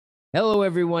Hello,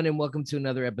 everyone, and welcome to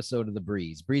another episode of The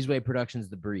Breeze. Breezeway Productions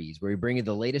The Breeze, where we bring you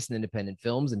the latest in independent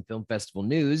films and film festival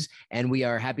news. And we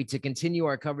are happy to continue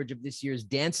our coverage of this year's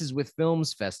Dances with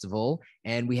Films Festival.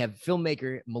 And we have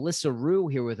filmmaker Melissa Rue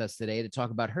here with us today to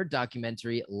talk about her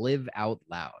documentary, Live Out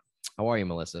Loud. How are you,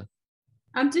 Melissa?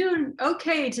 I'm doing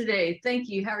okay today. Thank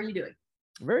you. How are you doing?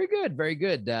 Very good, very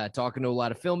good. Talking to a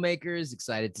lot of filmmakers,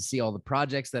 excited to see all the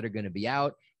projects that are going to be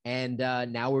out. And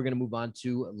now we're going to move on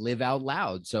to Live Out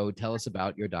Loud. So tell us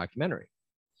about your documentary.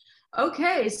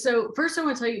 Okay, so first I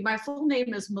want to tell you my full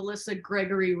name is Melissa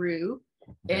Gregory Rue,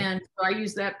 and so I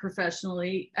use that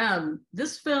professionally.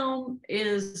 This film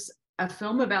is a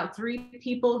film about three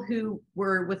people who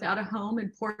were without a home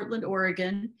in Portland,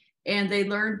 Oregon, and they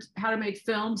learned how to make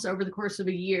films over the course of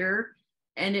a year,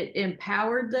 and it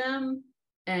empowered them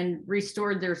and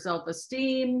restored their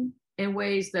self-esteem in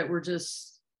ways that were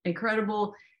just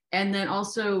incredible, and then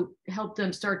also helped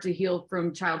them start to heal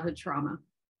from childhood trauma.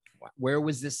 Where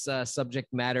was this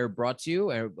subject matter brought to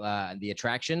you, the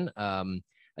attraction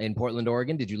in Portland,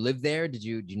 Oregon? Did you live there? Do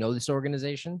you know this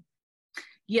organization?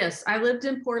 Yes, I lived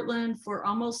in Portland for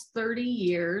almost 30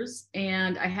 years,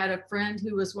 and I had a friend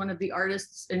who was one of the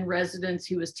artists in residence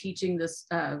who was teaching this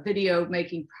video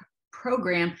making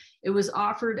program. It was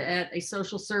offered at a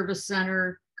social service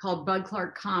center called Bud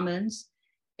Clark Commons.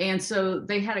 And so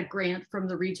they had a grant from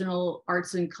the Regional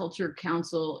Arts and Culture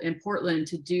Council in Portland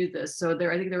to do this. So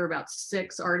I think there were about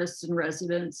 6 artists in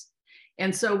residence.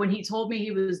 And so when he told me he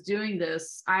was doing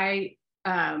this, I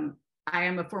am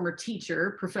a former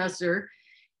teacher, professor.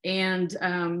 And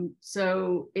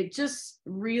so it just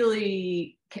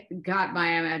really got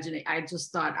my imagination. I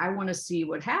just thought, I want to see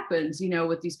what happens,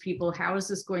 with these people. How is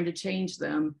this going to change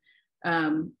them?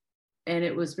 And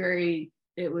it was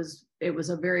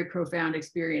a very profound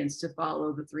experience to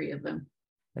follow the three of them.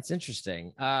 That's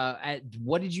interesting.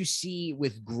 What did you see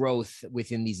with growth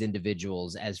within these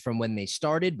individuals as from when they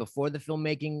started before the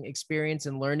filmmaking experience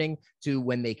and learning to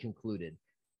when they concluded?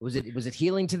 Was it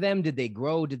healing to them? Did they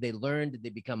grow? Did they learn? Did they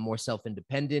become more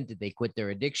self-independent? Did they quit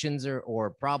their addictions or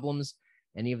problems?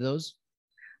 Any of those?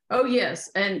 Oh,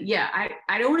 yes. And yeah,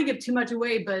 I don't want to give too much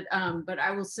away, but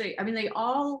I will say, they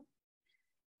all,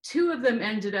 2 of them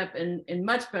ended up in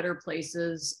much better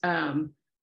places. I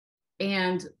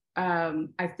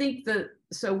think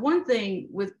so one thing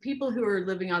with people who are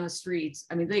living on the streets,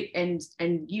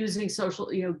 and using social,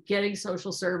 getting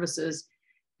social services,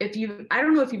 I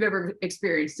don't know if you've ever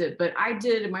experienced it, but I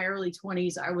did in my early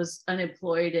 20s. I was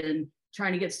unemployed and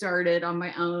trying to get started on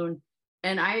my own.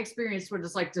 And I experienced what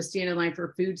it's like to stand in line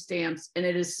for food stamps. And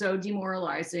it is so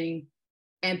demoralizing.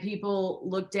 And people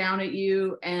look down at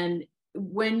you. And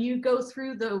when you go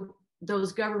through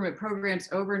those government programs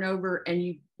over and over,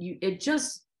 and it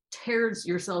just tears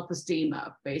your self-esteem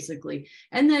up, basically.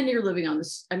 And then you're living on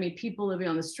this, people living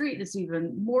on the street, it's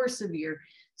even more severe.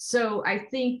 So I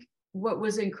think what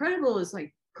was incredible is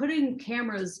like putting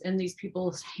cameras in these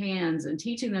people's hands and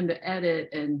teaching them to edit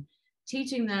and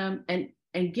teaching them and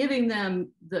giving them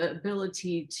the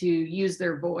ability to use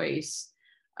their voice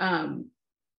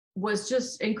was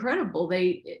just incredible.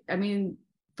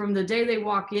 From the day they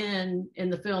walk in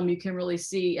the film, you can really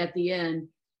see at the end,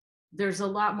 there's a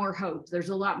lot more hope. There's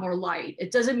a lot more light.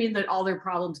 It doesn't mean that all their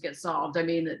problems get solved.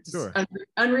 It's Sure.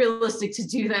 Unrealistic to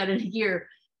do that in a year,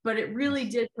 but it really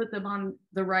did put them on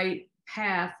the right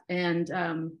path. And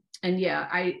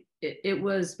yeah, it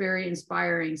was very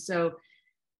inspiring. So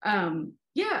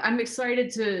yeah, I'm excited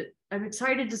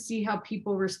to see how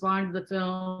people respond to the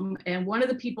film. And one of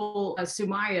the people,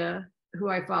 Sumaya, who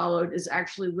I followed, is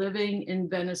actually living in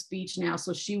Venice Beach now.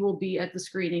 So she will be at the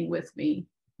screening with me.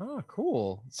 Oh,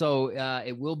 cool. So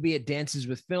it will be at Dances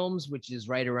with Films, which is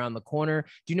right around the corner.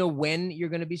 Do you know when you're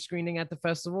going to be screening at the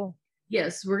festival?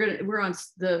 Yes, we're on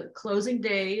the closing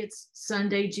day. It's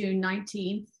Sunday, June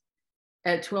 19th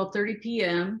at 12:30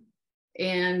 p.m.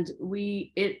 And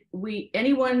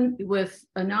anyone with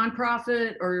a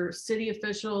nonprofit or city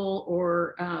official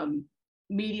or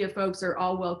media folks are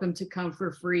all welcome to come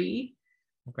for free.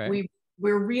 Okay.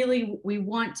 We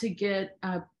want to get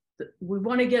a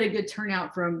good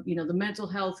turnout from the mental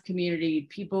health community,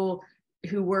 people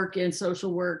who work in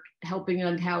social work, helping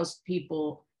unhoused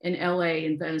people in LA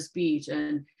and Venice Beach,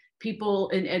 and people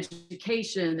in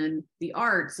education and the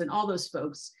arts and all those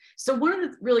folks. So one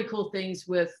of the really cool things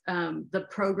with the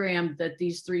program that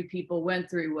these 3 people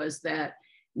went through was that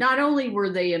not only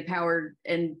were they empowered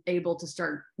and able to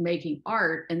start making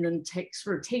art and then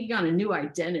taking on a new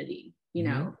identity,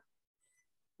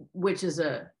 which is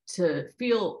to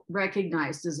feel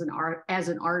recognized as an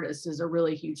artist is a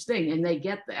really huge thing, and they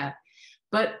get that.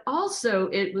 But also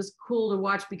it was cool to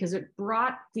watch because it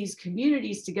brought these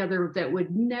communities together that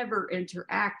would never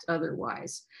interact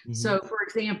otherwise. Mm-hmm. So for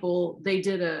example, they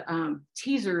did a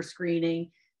teaser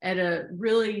screening at a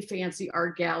really fancy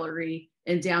art gallery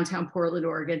in downtown Portland,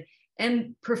 Oregon.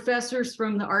 And professors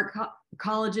from the art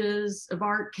colleges of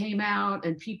art came out,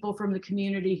 and people from the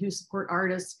community who support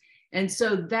artists. And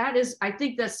so that is, I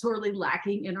think that's totally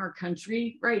lacking in our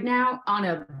country right now on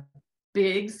a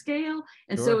big scale.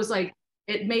 And so it was like,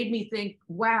 it made me think,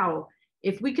 wow,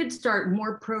 if we could start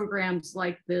more programs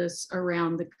like this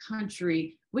around the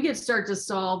country, we could start to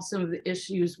solve some of the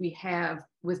issues we have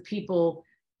with people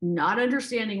not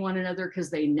understanding one another because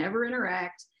they never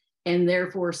interact, and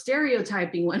therefore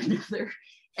stereotyping one another.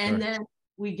 And then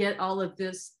we get all of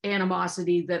this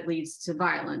animosity that leads to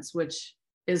violence, which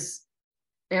is,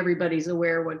 everybody's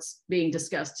aware what's being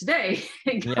discussed today.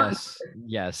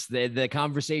 Yes. The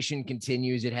conversation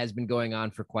continues. It has been going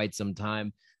on for quite some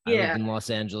time. I live in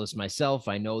Los Angeles myself.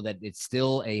 I know that it's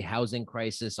still a housing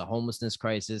crisis, a homelessness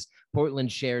crisis.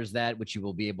 Portland shares that, which you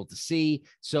will be able to see.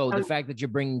 So the fact that you're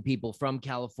bringing people from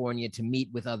California to meet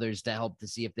with others to help to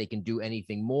see if they can do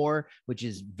anything more, which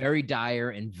is very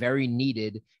dire and very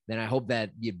needed, then I hope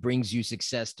that it brings you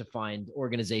success to find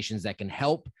organizations that can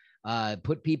help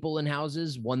put people in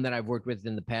houses. One that I've worked with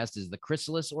in the past is the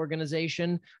Chrysalis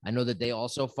organization. I know that they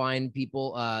also find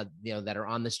people, that are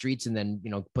on the streets, and then,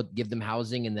 give them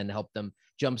housing and then help them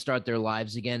jumpstart their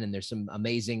lives again. And there's some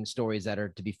amazing stories that are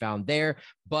to be found there.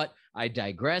 But I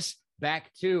digress.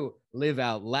 Back to Live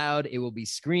Out Loud. It will be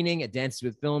screening at Dances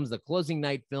with Films, the closing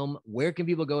night film. Where can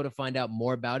people go to find out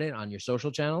more about it on your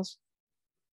social channels?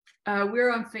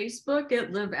 We're on Facebook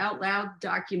at Live Out Loud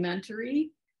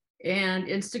Documentary, and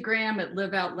Instagram at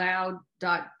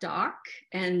liveoutloud.doc,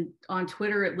 and on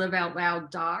Twitter at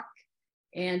liveoutlouddoc.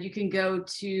 And you can go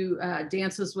to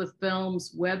Dances with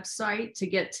Films website to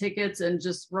get tickets, and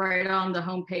just right on the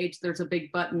homepage, there's a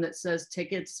big button that says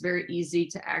tickets, very easy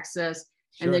to access.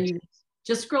 Sure. And then you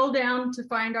just scroll down to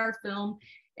find our film.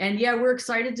 And yeah, we're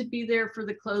excited to be there for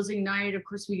the closing night. Of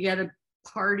course, we get a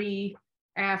party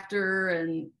after,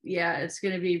 and yeah, it's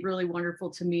going to be really wonderful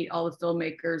to meet all the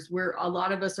filmmakers. A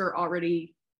lot of us are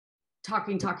already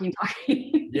talking.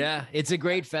 Yeah, it's a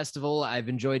great festival. I've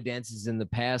enjoyed dances in the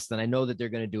past, and I know that they're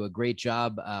going to do a great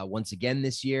job once again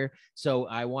this year. So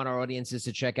I want our audiences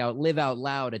to check out Live Out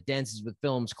Loud at Dances with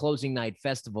Films Closing Night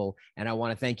Festival. And I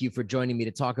want to thank you for joining me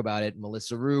to talk about it,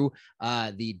 Melissa Rue,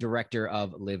 the director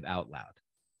of Live Out Loud.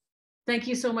 Thank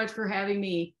you so much for having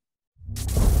me.